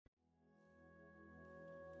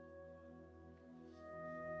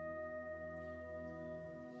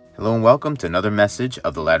Hello and welcome to another message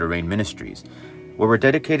of the Latter Rain Ministries, where we're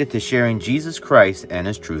dedicated to sharing Jesus Christ and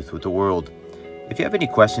His truth with the world. If you have any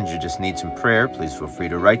questions or just need some prayer, please feel free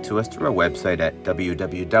to write to us through our website at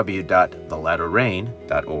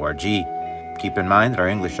www.thelatterrain.org. Keep in mind that our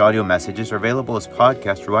English audio messages are available as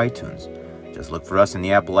podcasts through iTunes. Just look for us in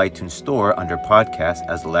the Apple iTunes Store under Podcasts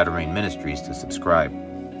as the Latter Rain Ministries to subscribe.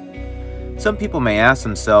 Some people may ask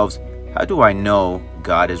themselves, how do I know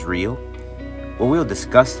God is real? What we'll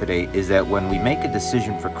discuss today is that when we make a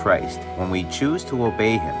decision for Christ, when we choose to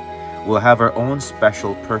obey Him, we'll have our own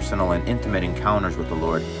special, personal, and intimate encounters with the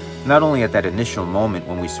Lord, not only at that initial moment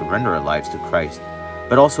when we surrender our lives to Christ,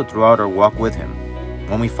 but also throughout our walk with Him.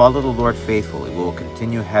 When we follow the Lord faithfully, we will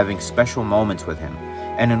continue having special moments with Him,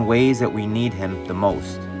 and in ways that we need Him the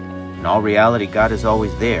most. In all reality, God is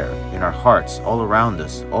always there, in our hearts, all around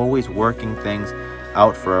us, always working things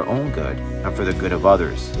out for our own good and for the good of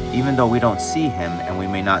others, even though we don't see Him and we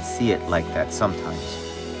may not see it like that sometimes.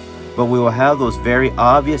 But we will have those very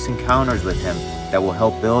obvious encounters with Him that will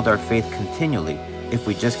help build our faith continually if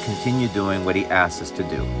we just continue doing what He asks us to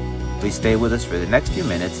do. Please stay with us for the next few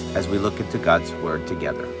minutes as we look into God's Word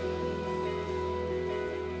together.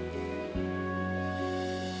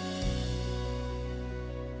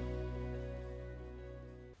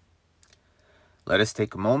 Let us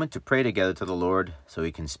take a moment to pray together to the Lord so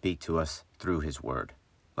He can speak to us through His Word.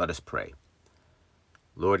 Let us pray.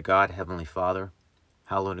 Lord God, Heavenly Father,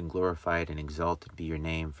 hallowed and glorified and exalted be your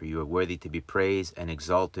name, for you are worthy to be praised and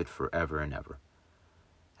exalted forever and ever.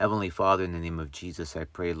 Heavenly Father, in the name of Jesus, I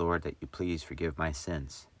pray, Lord, that you please forgive my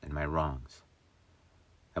sins and my wrongs.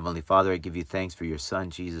 Heavenly Father, I give you thanks for your Son,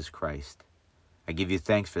 Jesus Christ. I give you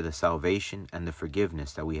thanks for the salvation and the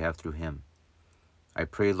forgiveness that we have through Him. I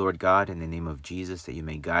pray, Lord God, in the name of Jesus, that you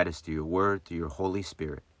may guide us through your word, through your Holy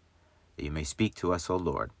Spirit, that you may speak to us, O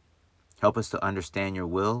Lord. Help us to understand your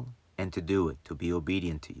will and to do it, to be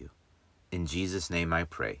obedient to you. In Jesus' name I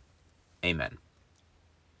pray. Amen.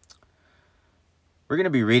 We're going to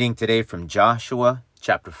be reading today from Joshua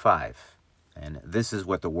chapter 5, and this is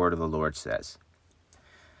what the word of the Lord says.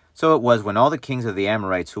 So it was when all the kings of the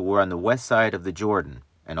Amorites who were on the west side of the Jordan,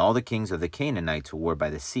 and all the kings of the Canaanites who were by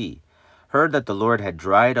the sea, heard that the Lord had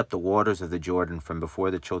dried up the waters of the Jordan from before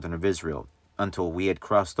the children of Israel, until we had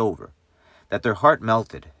crossed over, that their heart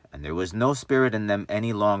melted, and there was no spirit in them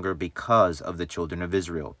any longer because of the children of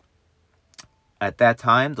Israel. At that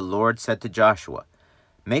time the Lord said to Joshua,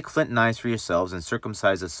 Make flint knives for yourselves, and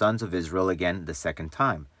circumcise the sons of Israel again the second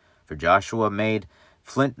time. For Joshua made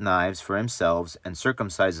flint knives for himself, and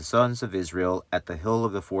circumcised the sons of Israel at the hill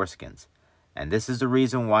of the foreskins. And this is the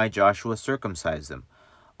reason why Joshua circumcised them.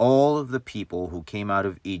 All of the people who came out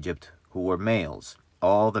of Egypt, who were males,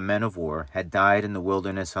 all the men of war, had died in the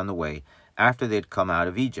wilderness on the way after they had come out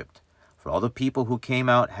of Egypt. For all the people who came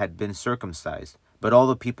out had been circumcised, but all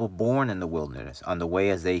the people born in the wilderness on the way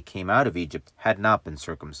as they came out of Egypt had not been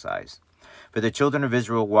circumcised. For the children of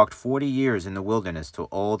Israel walked 40 years in the wilderness till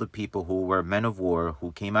all the people who were men of war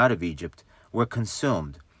who came out of Egypt were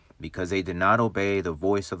consumed, because they did not obey the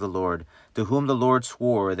voice of the Lord, to whom the Lord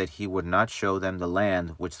swore that he would not show them the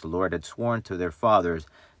land which the Lord had sworn to their fathers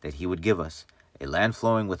that he would give us, a land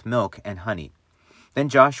flowing with milk and honey. Then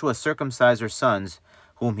Joshua circumcised their sons,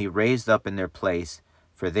 whom he raised up in their place,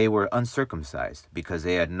 for they were uncircumcised, because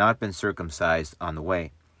they had not been circumcised on the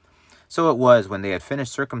way. So it was, when they had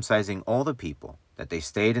finished circumcising all the people, that they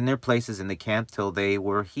stayed in their places in the camp till they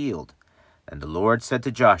were healed. And the Lord said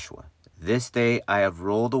to Joshua, This day I have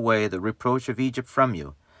rolled away the reproach of Egypt from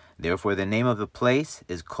you. Therefore the name of the place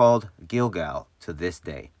is called Gilgal to this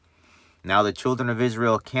day. Now the children of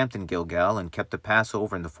Israel camped in Gilgal, and kept the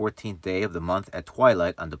Passover on the 14th day of the month at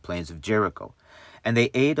twilight on the plains of Jericho. And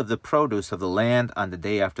they ate of the produce of the land on the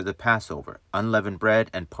day after the Passover, unleavened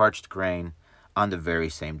bread and parched grain, on the very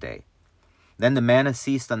same day. Then the manna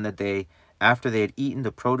ceased on the day after they had eaten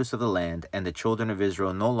the produce of the land, and the children of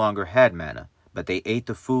Israel no longer had manna, but they ate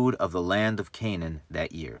the food of the land of Canaan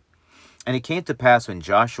that year. And it came to pass, when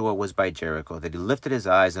Joshua was by Jericho, that he lifted his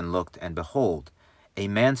eyes and looked, and behold, a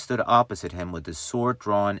man stood opposite him with his sword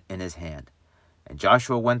drawn in his hand. And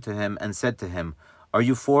Joshua went to him and said to him, Are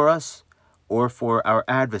you for us, or for our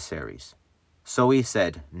adversaries? So he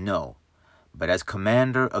said, No, but as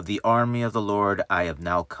commander of the army of the Lord I have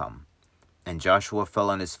now come. And Joshua fell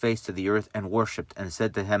on his face to the earth and worshipped, and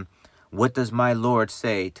said to him, What does my Lord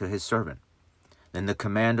say to his servant? Then the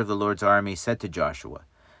commander of the Lord's army said to Joshua,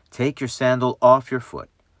 Take your sandal off your foot,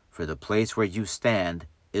 for the place where you stand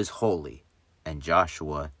is holy. And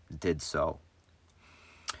Joshua did so.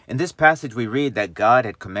 In this passage we read that God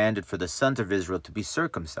had commanded for the sons of Israel to be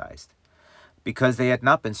circumcised, because they had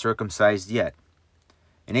not been circumcised yet.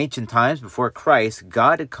 In ancient times, before Christ,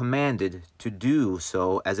 God had commanded to do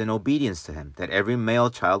so as an obedience to him, that every male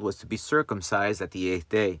child was to be circumcised at the 8th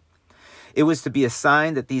day. It was to be a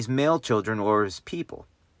sign that these male children were his people.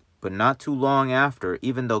 But not too long after,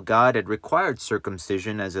 even though God had required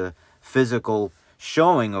circumcision as a physical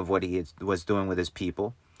showing of what he was doing with his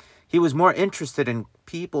people, he was more interested in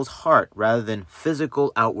people's heart rather than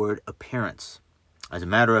physical outward appearance. As a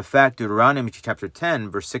matter of fact, Deuteronomy chapter 10,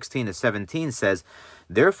 verse 16 to 17 says,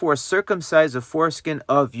 "Therefore circumcise the foreskin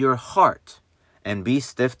of your heart, and be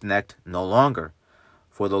stiff-necked no longer.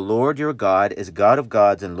 For the Lord your God is God of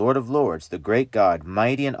gods and Lord of lords, the great God,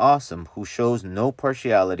 mighty and awesome, who shows no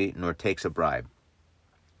partiality nor takes a bribe."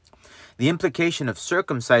 The implication of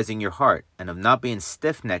circumcising your heart and of not being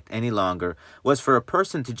stiff-necked any longer was for a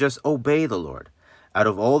person to just obey the Lord. Out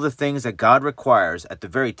of all the things that God requires, at the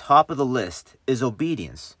very top of the list is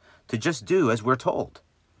obedience, to just do as we're told.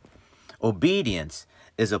 Obedience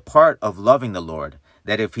is a part of loving the Lord,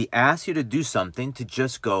 that if he asks you to do something, to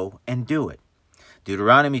just go and do it.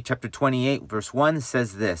 Deuteronomy chapter 28, verse 1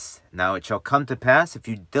 says this, "Now it shall come to pass, if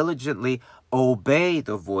you diligently obey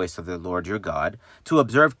the voice of the Lord your God, to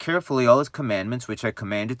observe carefully all his commandments which I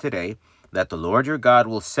command you today, that the Lord your God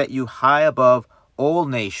will set you high above all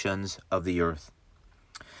nations of the earth."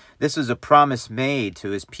 This is a promise made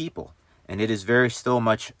to his people, and it is very still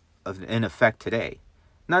much in effect today.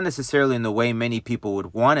 Not necessarily in the way many people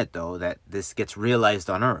would want it, though, that this gets realized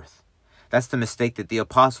on earth. That's the mistake that the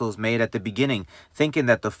apostles made at the beginning, thinking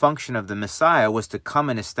that the function of the Messiah was to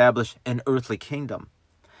come and establish an earthly kingdom.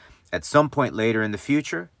 At some point later in the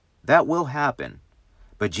future, that will happen.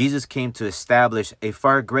 But Jesus came to establish a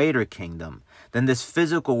far greater kingdom than this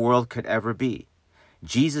physical world could ever be.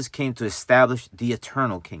 Jesus came to establish the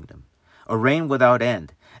eternal kingdom, a reign without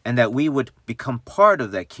end, and that we would become part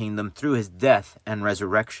of that kingdom through his death and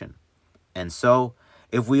resurrection. And so,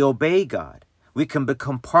 if we obey God, we can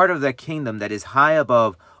become part of that kingdom that is high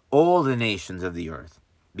above all the nations of the earth.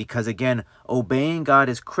 Because again, obeying God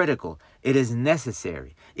is critical. It is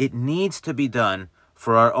necessary. It needs to be done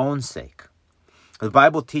for our own sake. The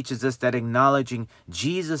Bible teaches us that acknowledging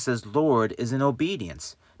Jesus as Lord is an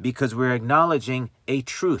obedience, because we're acknowledging a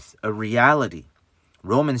truth, a reality.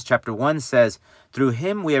 Romans chapter 1 says, "Through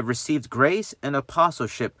him we have received grace and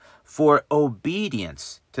apostleship for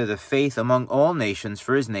obedience to the faith among all nations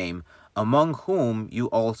for his name, among whom you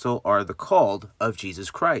also are the called of Jesus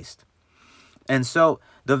Christ." And so,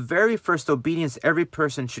 the very first obedience every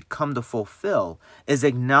person should come to fulfill is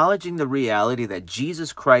acknowledging the reality that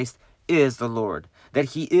Jesus Christ is the Lord,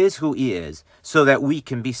 that he is who he is, so that we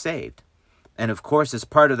can be saved. And of course, as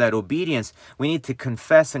part of that obedience, we need to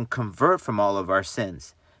confess and convert from all of our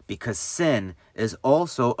sins, because sin is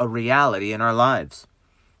also a reality in our lives.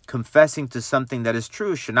 Confessing to something that is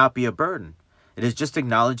true should not be a burden. It is just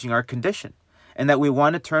acknowledging our condition, and that we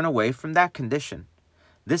want to turn away from that condition.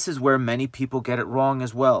 This is where many people get it wrong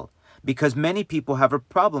as well, because many people have a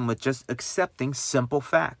problem with just accepting simple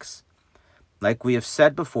facts. Like we have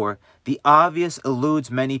said before, the obvious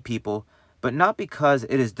eludes many people, but not because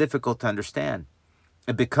it is difficult to understand.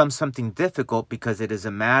 It becomes something difficult because it is a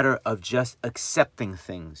matter of just accepting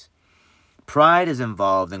things. Pride is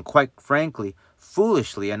involved, and quite frankly,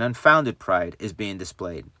 foolishly and unfounded pride is being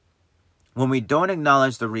displayed. When we don't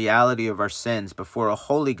acknowledge the reality of our sins before a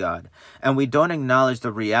holy God, and we don't acknowledge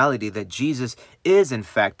the reality that Jesus is in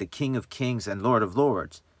fact the King of Kings and Lord of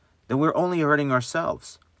Lords, then we're only hurting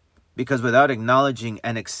ourselves. Because without acknowledging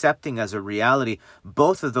and accepting as a reality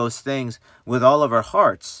both of those things with all of our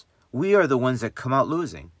hearts, we are the ones that come out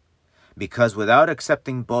losing. Because without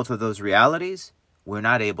accepting both of those realities, we're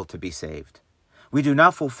not able to be saved. We do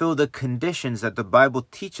not fulfill the conditions that the Bible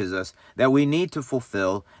teaches us that we need to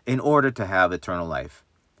fulfill in order to have eternal life.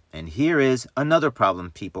 And here is another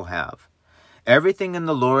problem people have. Everything in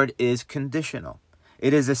the Lord is conditional.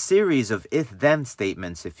 It is a series of if-then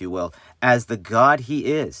statements, if you will, as the God he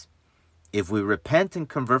is. If we repent and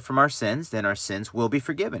convert from our sins, then our sins will be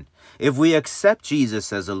forgiven. If we accept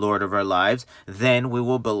Jesus as the Lord of our lives, then we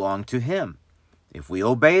will belong to him. If we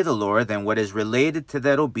obey the Lord, then what is related to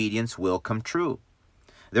that obedience will come true.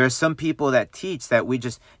 There are some people that teach that we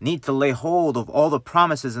just need to lay hold of all the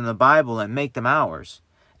promises in the Bible and make them ours.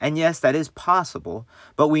 And yes, that is possible,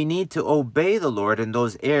 but we need to obey the Lord in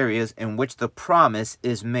those areas in which the promise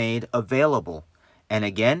is made available. And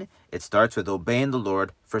again, it starts with obeying the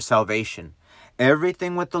Lord for salvation.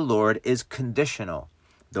 Everything with the Lord is conditional.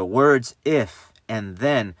 The words if and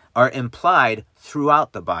then are implied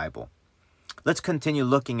throughout the Bible. Let's continue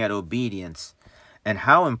looking at obedience and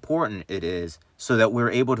how important it is so that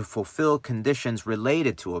we're able to fulfill conditions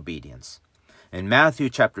related to obedience. In Matthew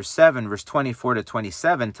chapter 7, verse 24 to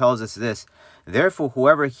 27 tells us this: "Therefore,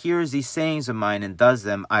 whoever hears these sayings of mine and does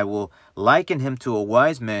them, I will liken him to a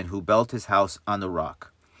wise man who built his house on the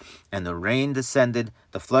rock. And the rain descended,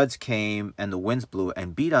 the floods came, and the winds blew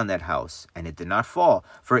and beat on that house, and it did not fall,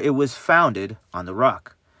 for it was founded on the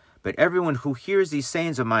rock. But everyone who hears these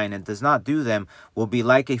sayings of mine and does not do them will be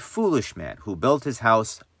like a foolish man who built his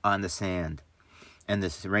house on the sand. And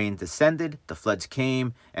the rain descended, the floods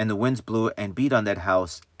came, and the winds blew and beat on that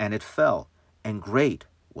house, and it fell, and great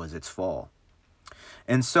was its fall."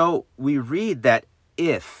 And so we read that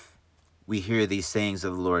if we hear these sayings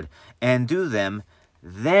of the Lord and do them,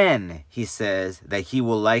 then he says that he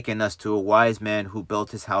will liken us to a wise man who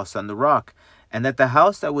built his house on the rock, and that the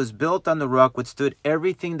house that was built on the rock withstood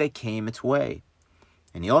everything that came its way.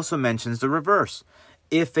 And he also mentions the reverse.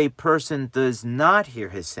 If a person does not hear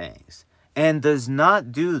his sayings and does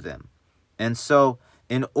not do them, and so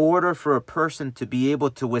in order for a person to be able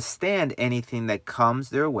to withstand anything that comes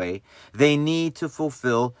their way, they need to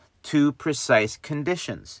fulfill two precise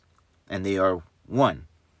conditions. And they are: one,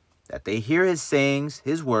 that they hear his sayings,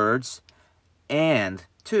 his words, and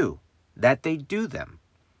two, that they do them.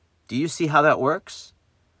 Do you see how that works?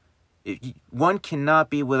 One cannot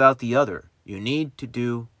be without the other. You need to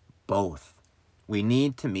do both. We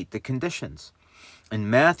need to meet the conditions. In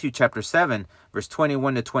Matthew chapter 7, verse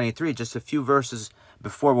 21 to 23, just a few verses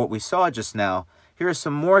before what we saw just now, here are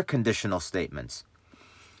some more conditional statements.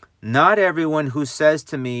 "Not everyone who says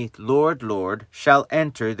to me, 'Lord, Lord,' shall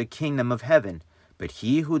enter the kingdom of heaven, but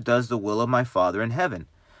he who does the will of my Father in heaven.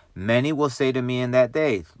 Many will say to me in that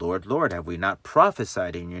day, 'Lord, Lord, have we not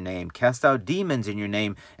prophesied in your name, cast out demons in your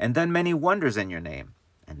name, and done many wonders in your name?'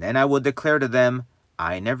 And then I will declare to them,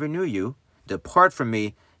 'I never knew you. Depart from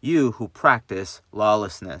me, you who practice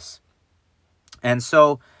lawlessness.'" And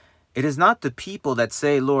so it is not the people that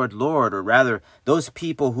say, "Lord, Lord," or rather those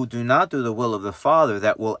people who do not do the will of the Father,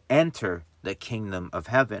 that will enter the kingdom of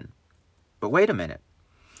heaven. But wait a minute.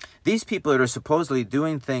 These people that are supposedly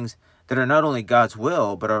doing things that are not only God's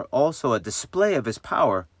will, but are also a display of his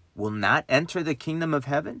power, will not enter the kingdom of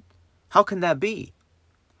heaven? How can that be?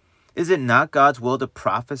 Is it not God's will to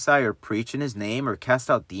prophesy or preach in his name, or cast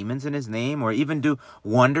out demons in his name, or even do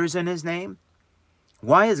wonders in his name?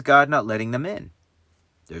 Why is God not letting them in?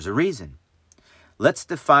 There's a reason. Let's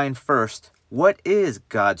define first, what is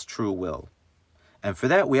God's true will? And for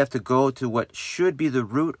that, we have to go to what should be the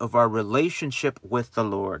root of our relationship with the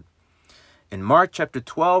Lord. In Mark chapter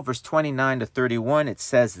 12, verse 29 to 31, it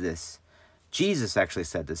says this. Jesus actually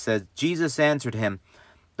said this. It says, "Jesus answered him,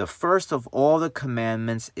 'The first of all the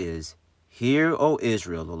commandments is, Hear, O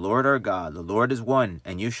Israel, the Lord our God, the Lord is one,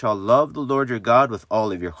 and you shall love the Lord your God with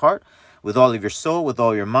all of your heart, with all of your soul, with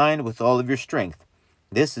all your mind, with all of your strength.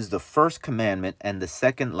 This is the first commandment, and the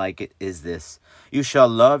second like it is this: you shall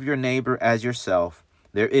love your neighbor as yourself.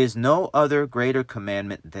 There is no other greater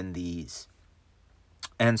commandment than these.'"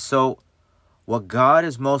 And so what God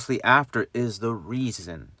is mostly after is the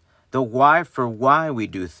reason, the why for why we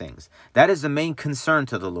do things. That is the main concern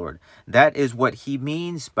to the Lord. That is what he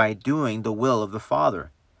means by doing the will of the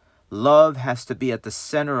Father. Love has to be at the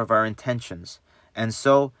center of our intentions. And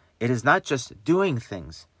so it is not just doing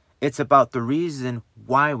things. It's about the reason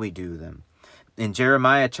why we do them. In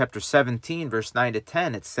Jeremiah chapter 17, verse 9 to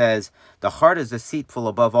 10, it says, "The heart is deceitful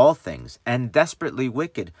above all things, and desperately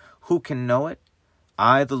wicked. Who can know it?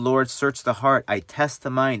 I, the Lord, search the heart. I test the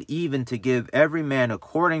mind, even to give every man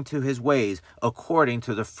according to his ways, according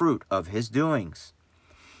to the fruit of his doings."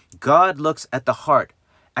 God looks at the heart,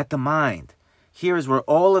 at the mind. Here is where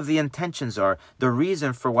all of the intentions are, the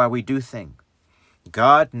reason for why we do things.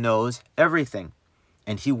 God knows everything,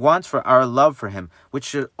 and he wants for our love for him, which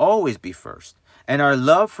should always be first, and our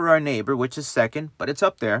love for our neighbor, which is second, but it's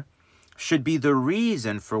up there, should be the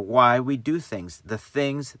reason for why we do things, the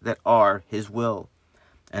things that are his will.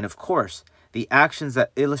 And of course, the actions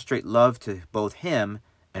that illustrate love to both him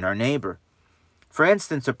and our neighbor. For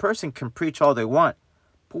instance, a person can preach all they want,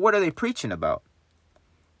 but what are they preaching about?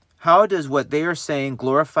 How does what they are saying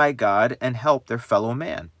glorify God and help their fellow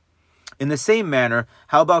man? In the same manner,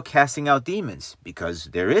 how about casting out demons? Because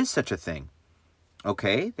there is such a thing.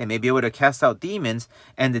 Okay, they may be able to cast out demons,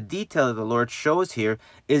 and the detail that the Lord shows here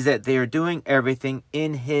is that they are doing everything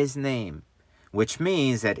in his name, which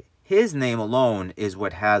means that his name alone is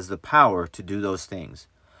what has the power to do those things.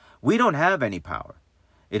 We don't have any power.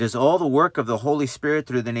 It is all the work of the Holy Spirit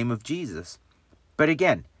through the name of Jesus. But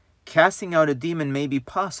again, casting out a demon may be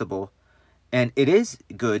possible, and it is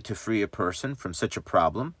good to free a person from such a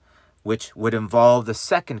problem, which would involve the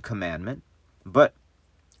second commandment. But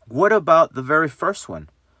what about the very first one,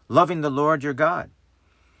 loving the Lord your God?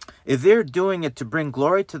 If they're doing it to bring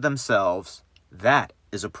glory to themselves, that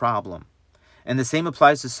is a problem. And the same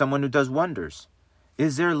applies to someone who does wonders.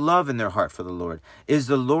 Is there love in their heart for the Lord? Is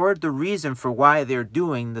the Lord the reason for why they're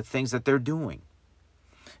doing the things that they're doing?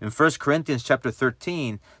 In 1 Corinthians chapter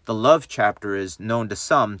 13, the love chapter is known to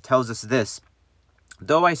some, tells us this: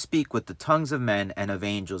 though I speak with the tongues of men and of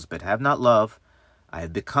angels, but have not love, I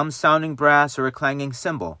have become sounding brass or a clanging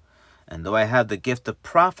cymbal. And though I have the gift of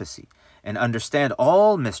prophecy, and understand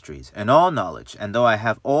all mysteries and all knowledge, and though I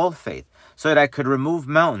have all faith, so that I could remove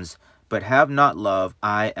mountains, but have not love,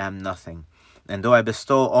 I am nothing. And though I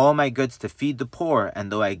bestow all my goods to feed the poor,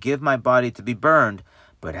 and though I give my body to be burned,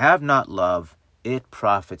 but have not love, it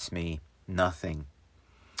profits me nothing.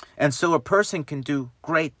 And so a person can do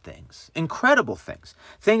great things, incredible things,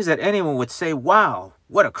 things that anyone would say, wow,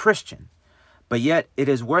 what a Christian. But yet it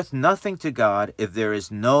is worth nothing to God if there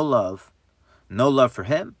is no love for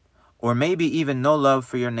him, or maybe even no love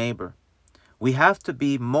for your neighbor. We have to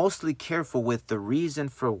be mostly careful with the reason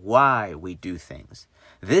for why we do things.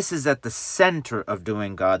 This is at the center of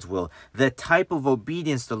doing God's will, the type of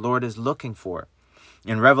obedience the Lord is looking for.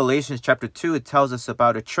 In Revelation chapter 2, it tells us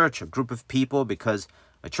about a church, a group of people, because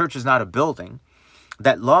a church is not a building,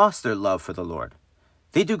 that lost their love for the Lord.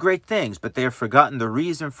 They do great things, but they have forgotten the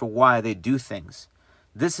reason for why they do things.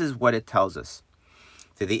 This is what it tells us.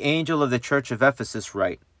 To the angel of the church of Ephesus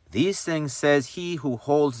write, these things says he who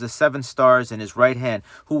holds the 7 stars in his right hand,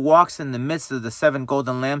 who walks in the midst of the 7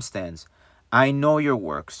 golden lampstands. I know your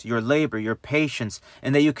works, your labor, your patience,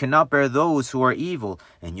 and that you cannot bear those who are evil.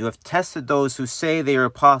 And you have tested those who say they are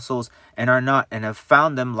apostles and are not, and have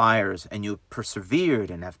found them liars. And you have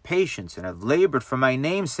persevered and have patience and have labored for my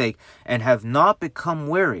name's sake and have not become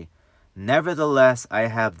weary. Nevertheless, I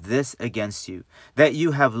have this against you, that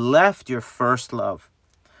you have left your first love.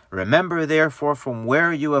 Remember, therefore, from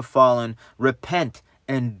where you have fallen, repent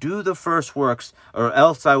and do the first works, or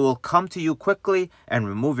else I will come to you quickly and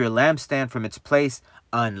remove your lampstand from its place,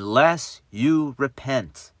 unless you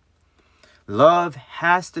repent. Love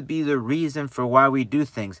has to be the reason for why we do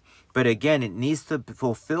things, but again, it needs to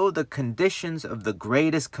fulfill the conditions of the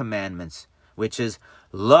greatest commandments, which is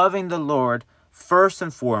loving the Lord first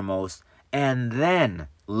and foremost, and then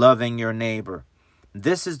loving your neighbor.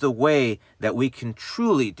 This is the way that we can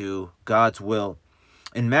truly do God's will.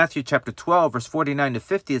 In Matthew chapter 12, verse 49 to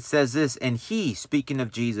 50, it says this, and he, speaking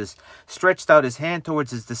of Jesus, stretched out his hand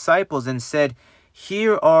towards his disciples and said,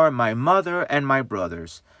 here are my mother and my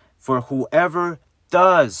brothers, for whoever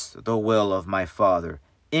does the will of my Father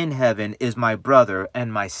in heaven is my brother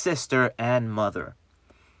and my sister and mother.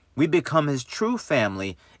 We become his true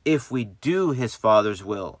family if we do his Father's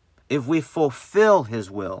will, if we fulfill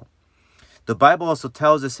his will. The Bible also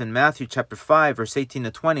tells us in Matthew chapter 5, verse 18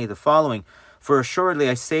 to 20, the following, for assuredly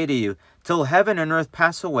I say to you, till heaven and earth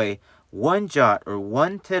pass away, one jot or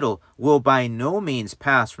one tittle will by no means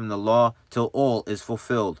pass from the law till all is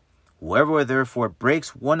fulfilled. Whoever therefore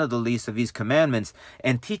breaks one of the least of these commandments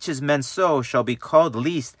and teaches men so shall be called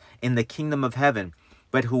least in the kingdom of heaven.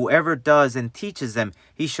 But whoever does and teaches them,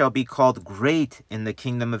 he shall be called great in the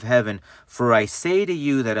kingdom of heaven. For I say to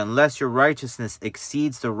you that unless your righteousness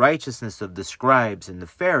exceeds the righteousness of the scribes and the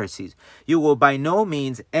Pharisees, you will by no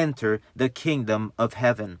means enter the kingdom of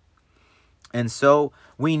heaven. And so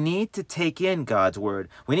we need to take in God's word.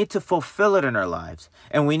 We need to fulfill it in our lives.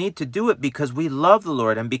 And we need to do it because we love the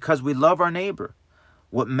Lord and because we love our neighbor.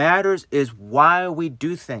 What matters is why we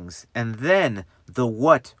do things and then the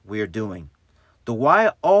what we are doing. The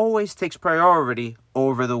why always takes priority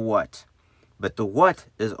over the what. But the what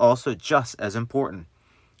is also just as important.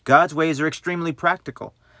 God's ways are extremely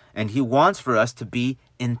practical, and he wants for us to be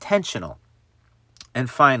intentional. And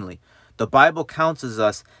finally, the Bible counsels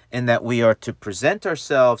us in that we are to present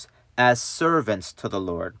ourselves as servants to the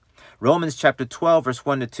Lord. Romans chapter 12, verse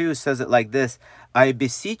 1 to 2 says it like this, I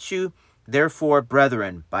beseech you, therefore,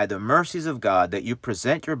 brethren, by the mercies of God, that you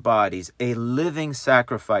present your bodies a living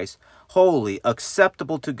sacrifice, holy,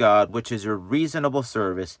 acceptable to God, which is your reasonable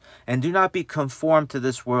service. And do not be conformed to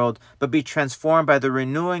this world, but be transformed by the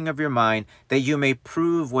renewing of your mind, that you may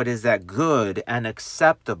prove what is that good and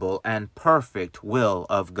acceptable and perfect will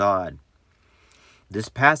of God. This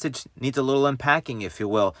passage needs a little unpacking, if you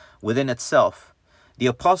will, within itself. The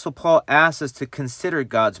Apostle Paul asks us to consider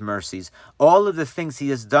God's mercies, all of the things he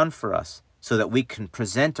has done for us, so that we can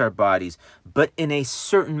present our bodies, but in a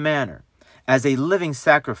certain manner, as a living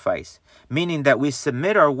sacrifice, meaning that we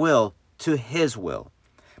submit our will to his will,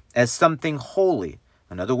 as something holy.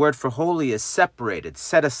 Another word for holy is separated,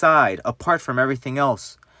 set aside, apart from everything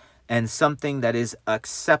else, and something that is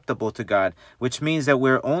acceptable to God, which means that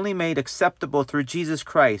we're only made acceptable through Jesus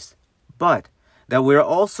Christ, but that we're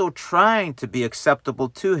also trying to be acceptable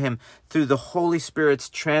to him through the Holy Spirit's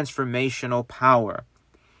transformational power.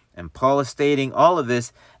 And Paul is stating all of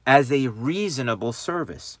this as a reasonable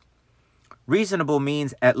service. Reasonable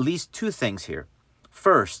means at least two things here.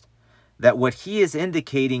 First, that what he is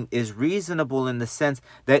indicating is reasonable in the sense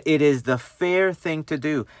that it is the fair thing to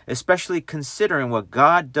do, especially considering what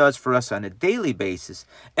God does for us on a daily basis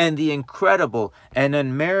and the incredible and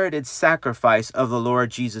unmerited sacrifice of the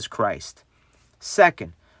Lord Jesus Christ.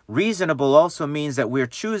 Second, reasonable also means that we're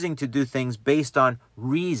choosing to do things based on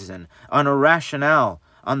reason, on a rationale,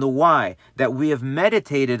 on the why, that we have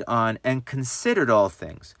meditated on and considered all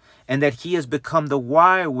things, and that he has become the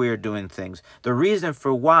why we're doing things, the reason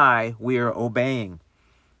for why we are obeying.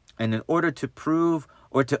 And in order to prove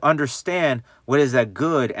or to understand what is that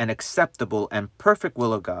good and acceptable and perfect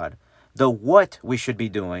will of God, the what we should be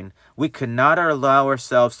doing, we cannot allow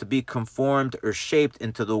ourselves to be conformed or shaped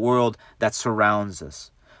into the world that surrounds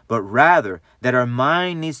us, but rather that our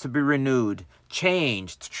mind needs to be renewed,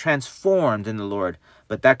 changed, transformed in the Lord.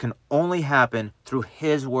 But that can only happen through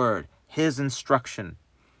his word, his instruction.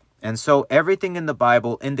 And so everything in the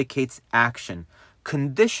Bible indicates action,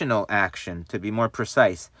 conditional action to be more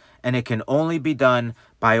precise. And it can only be done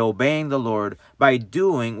by obeying the Lord, by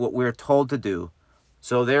doing what we're told to do.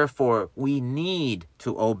 So therefore, we need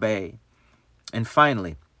to obey. And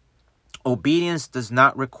finally, obedience does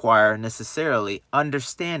not require necessarily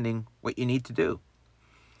understanding what you need to do.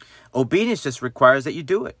 Obedience just requires that you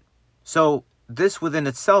do it. So this within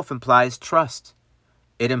itself implies trust.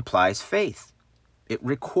 It implies faith. It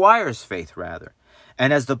requires faith, rather.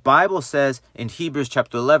 And as the Bible says in Hebrews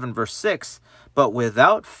chapter 11, verse 6, but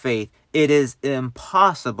without faith, it is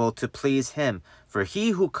impossible to please him. For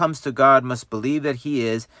he who comes to God must believe that he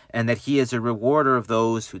is, and that he is a rewarder of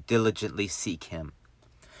those who diligently seek him.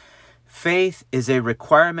 Faith is a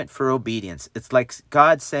requirement for obedience. It's like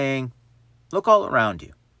God saying, look all around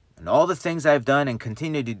you, and all the things I've done and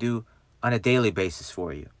continue to do on a daily basis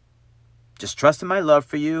for you. Just trust in my love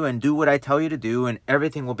for you and do what I tell you to do, and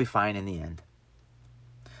everything will be fine in the end.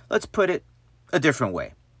 Let's put it a different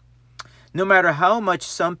way. No matter how much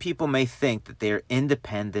some people may think that they are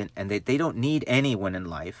independent and that they don't need anyone in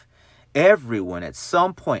life, everyone at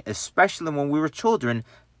some point, especially when we were children,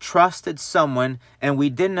 trusted someone and we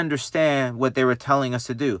didn't understand what they were telling us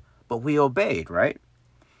to do, but we obeyed, right?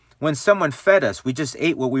 When someone fed us, we just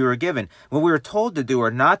ate what we were given. When we were told to do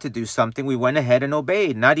or not to do something, we went ahead and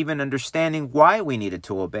obeyed, not even understanding why we needed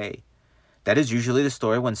to obey. That is usually the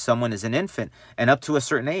story when someone is an infant and up to a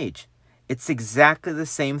certain age. It's exactly the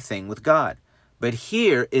same thing with God. But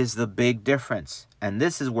here is the big difference, and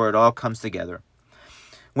this is where it all comes together.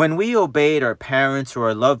 When we obeyed our parents or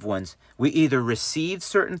our loved ones, we either received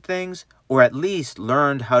certain things or at least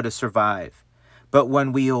learned how to survive. But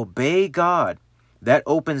when we obey God, that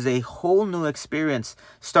opens a whole new experience,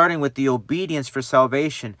 starting with the obedience for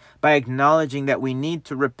salvation, by acknowledging that we need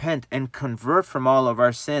to repent and convert from all of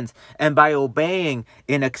our sins, and by obeying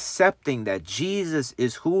in accepting that Jesus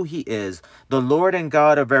is who he is, the Lord and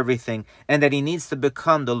God of everything, and that he needs to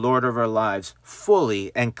become the Lord of our lives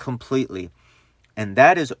fully and completely. And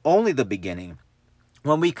that is only the beginning.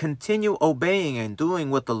 When we continue obeying and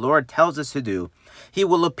doing what the Lord tells us to do, he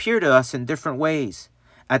will appear to us in different ways.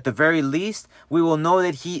 At the very least, we will know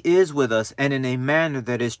that he is with us and in a manner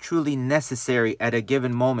that is truly necessary at a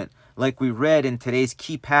given moment, like we read in today's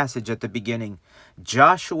key passage at the beginning.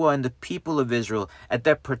 Joshua and the people of Israel at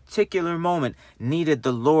that particular moment needed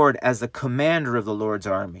the Lord as the commander of the Lord's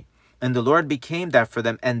army. And the Lord became that for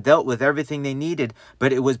them and dealt with everything they needed,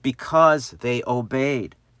 but it was because they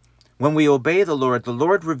obeyed. When we obey the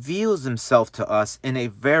Lord reveals himself to us in a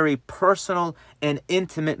very personal and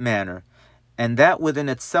intimate manner. And that within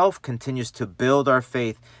itself continues to build our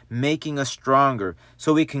faith, making us stronger,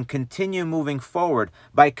 so we can continue moving forward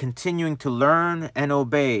by continuing to learn and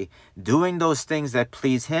obey, doing those things that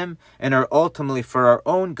please him and are ultimately for our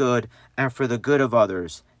own good and for the good of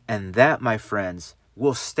others. And that, my friends,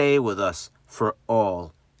 will stay with us for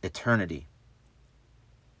all eternity.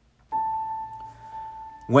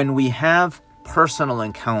 When we have personal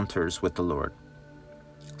encounters with the Lord,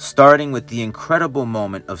 starting with the incredible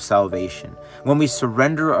moment of salvation, when we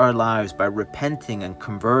surrender our lives by repenting and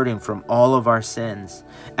converting from all of our sins,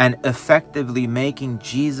 and effectively making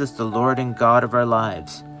Jesus the Lord and God of our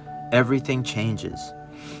lives, everything changes.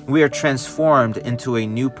 We are transformed into a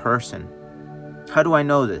new person. How do I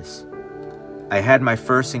know this? I had my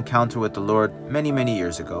first encounter with the Lord many, many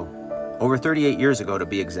years ago, over 38 years ago to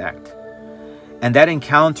be exact. And that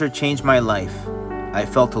encounter changed my life. I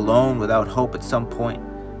felt alone, without hope at some point.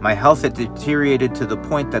 My health had deteriorated to the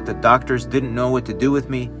point that the doctors didn't know what to do with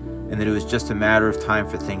me, and that it was just a matter of time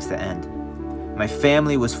for things to end. My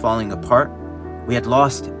family was falling apart. We had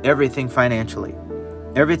lost everything financially.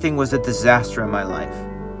 Everything was a disaster in my life.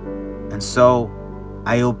 And so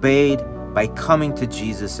I obeyed by coming to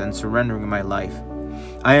Jesus and surrendering my life.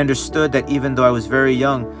 I understood that even though I was very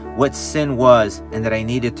young, what sin was and that I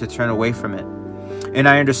needed to turn away from it. And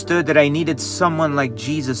I understood that I needed someone like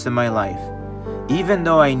Jesus in my life. Even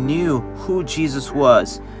though I knew who Jesus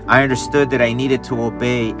was, I understood that I needed to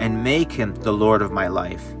obey and make him the Lord of my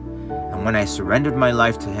life. And when I surrendered my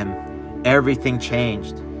life to him, everything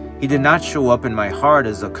changed. He did not show up in my heart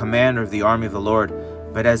as the commander of the army of the Lord,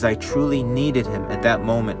 but as I truly needed him at that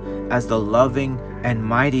moment, as the loving and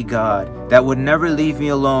mighty God that would never leave me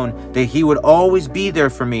alone, that he would always be there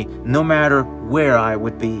for me no matter where I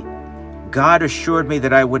would be. God assured me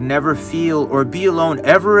that I would never feel or be alone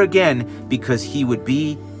ever again because he would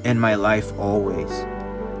be in my life always.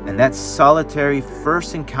 And that solitary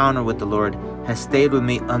first encounter with the Lord has stayed with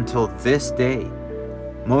me until this day.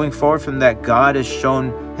 Moving forward from that, God has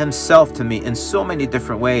shown himself to me in so many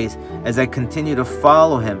different ways as I continue to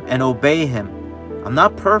follow him and obey him. I'm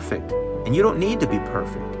not perfect, and you don't need to be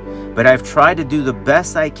perfect, but I've tried to do the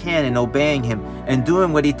best I can in obeying him and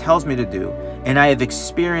doing what he tells me to do, and I have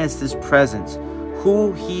experienced his presence,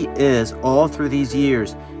 who he is all through these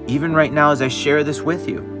years, even right now as I share this with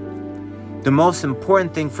you. The most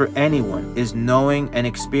important thing for anyone is knowing and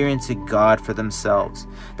experiencing God for themselves.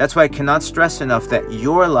 That's why I cannot stress enough that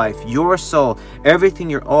your life, your soul, everything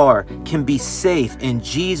you are can be safe in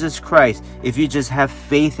Jesus Christ if you just have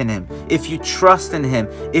faith in him, if you trust in him,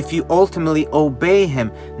 if you ultimately obey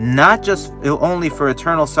him, not just only for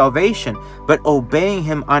eternal salvation, but obeying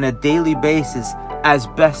him on a daily basis as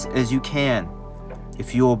best as you can.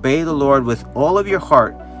 If you obey the Lord with all of your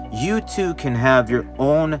heart, you too can have your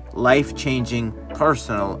own life-changing,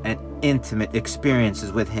 personal, and intimate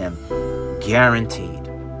experiences with him. Guaranteed.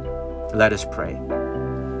 Let us pray.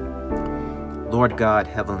 Lord God,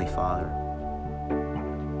 Heavenly Father,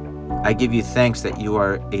 I give you thanks that you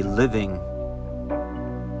are a living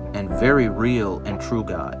and very real and true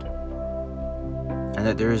God, and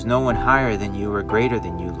that there is no one higher than you or greater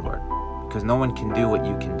than you, Lord, because no one can do what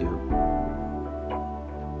you can do.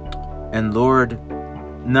 And Lord,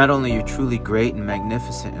 not only are you truly great and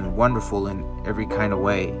magnificent and wonderful in every kind of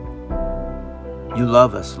way, you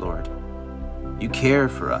love us, Lord. You care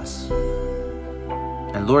for us.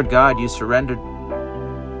 And Lord God, you surrendered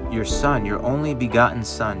your Son, your only begotten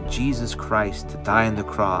Son, Jesus Christ, to die on the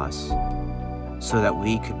cross so that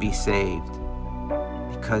we could be saved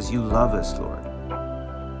because you love us, Lord.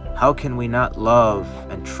 How can we not love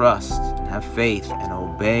and trust and have faith and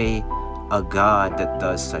obey a God that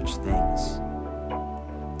does such things?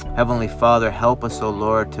 Heavenly Father, help us, O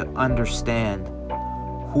Lord, to understand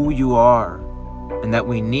who you are and that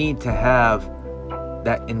we need to have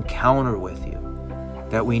that encounter with you,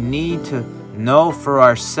 that we need to know for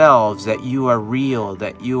ourselves that you are real,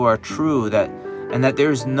 that you are true, and that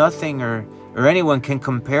there's nothing or anyone can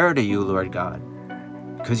compare to you, Lord God,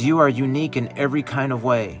 because you are unique in every kind of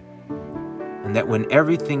way. And that when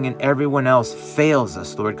everything and everyone else fails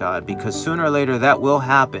us, Lord God, because sooner or later that will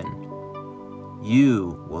happen,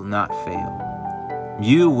 you will not fail.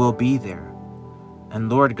 You will be there. And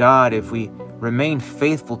Lord God, if we remain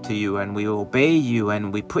faithful to you and we obey you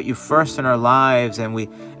and we put you first in our lives and we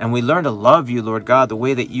learn to love you, Lord God, the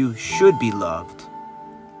way that you should be loved,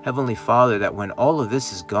 Heavenly Father, that when all of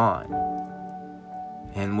this is gone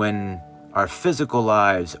and when our physical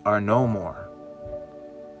lives are no more,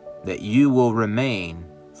 that you will remain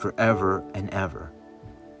forever and ever,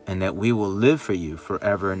 and that we will live for you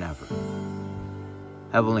forever and ever.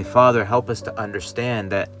 Heavenly Father, help us to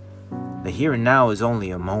understand that the here and now is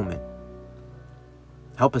only a moment.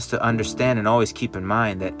 Help us to understand and always keep in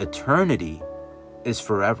mind that eternity is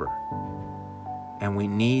forever. And we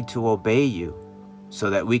need to obey you so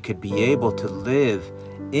that we could be able to live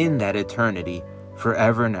in that eternity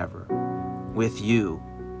forever and ever with you,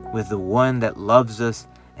 with the one that loves us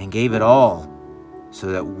and gave it all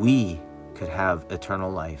so that we could have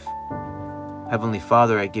eternal life. Heavenly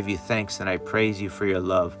Father, I give you thanks and I praise you for your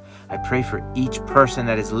love. I pray for each person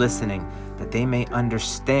that is listening that they may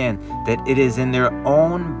understand that it is in their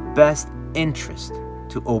own best interest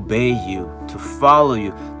to obey you, to follow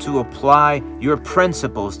you, to apply your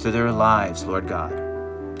principles to their lives, Lord God,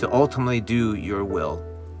 to ultimately do your will.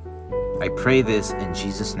 I pray this in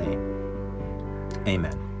Jesus' name.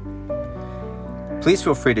 Amen. Please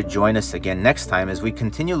feel free to join us again next time as we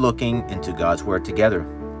continue looking into God's Word together.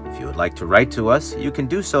 If you would like to write to us, you can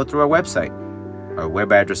do so through our website. Our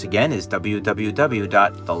web address again is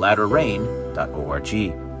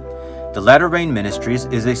www.thelatterrain.org. The Latter Rain Ministries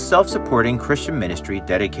is a self-supporting Christian ministry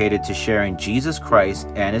dedicated to sharing Jesus Christ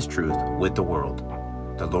and His truth with the world.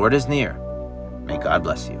 The Lord is near. May God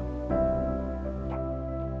bless you.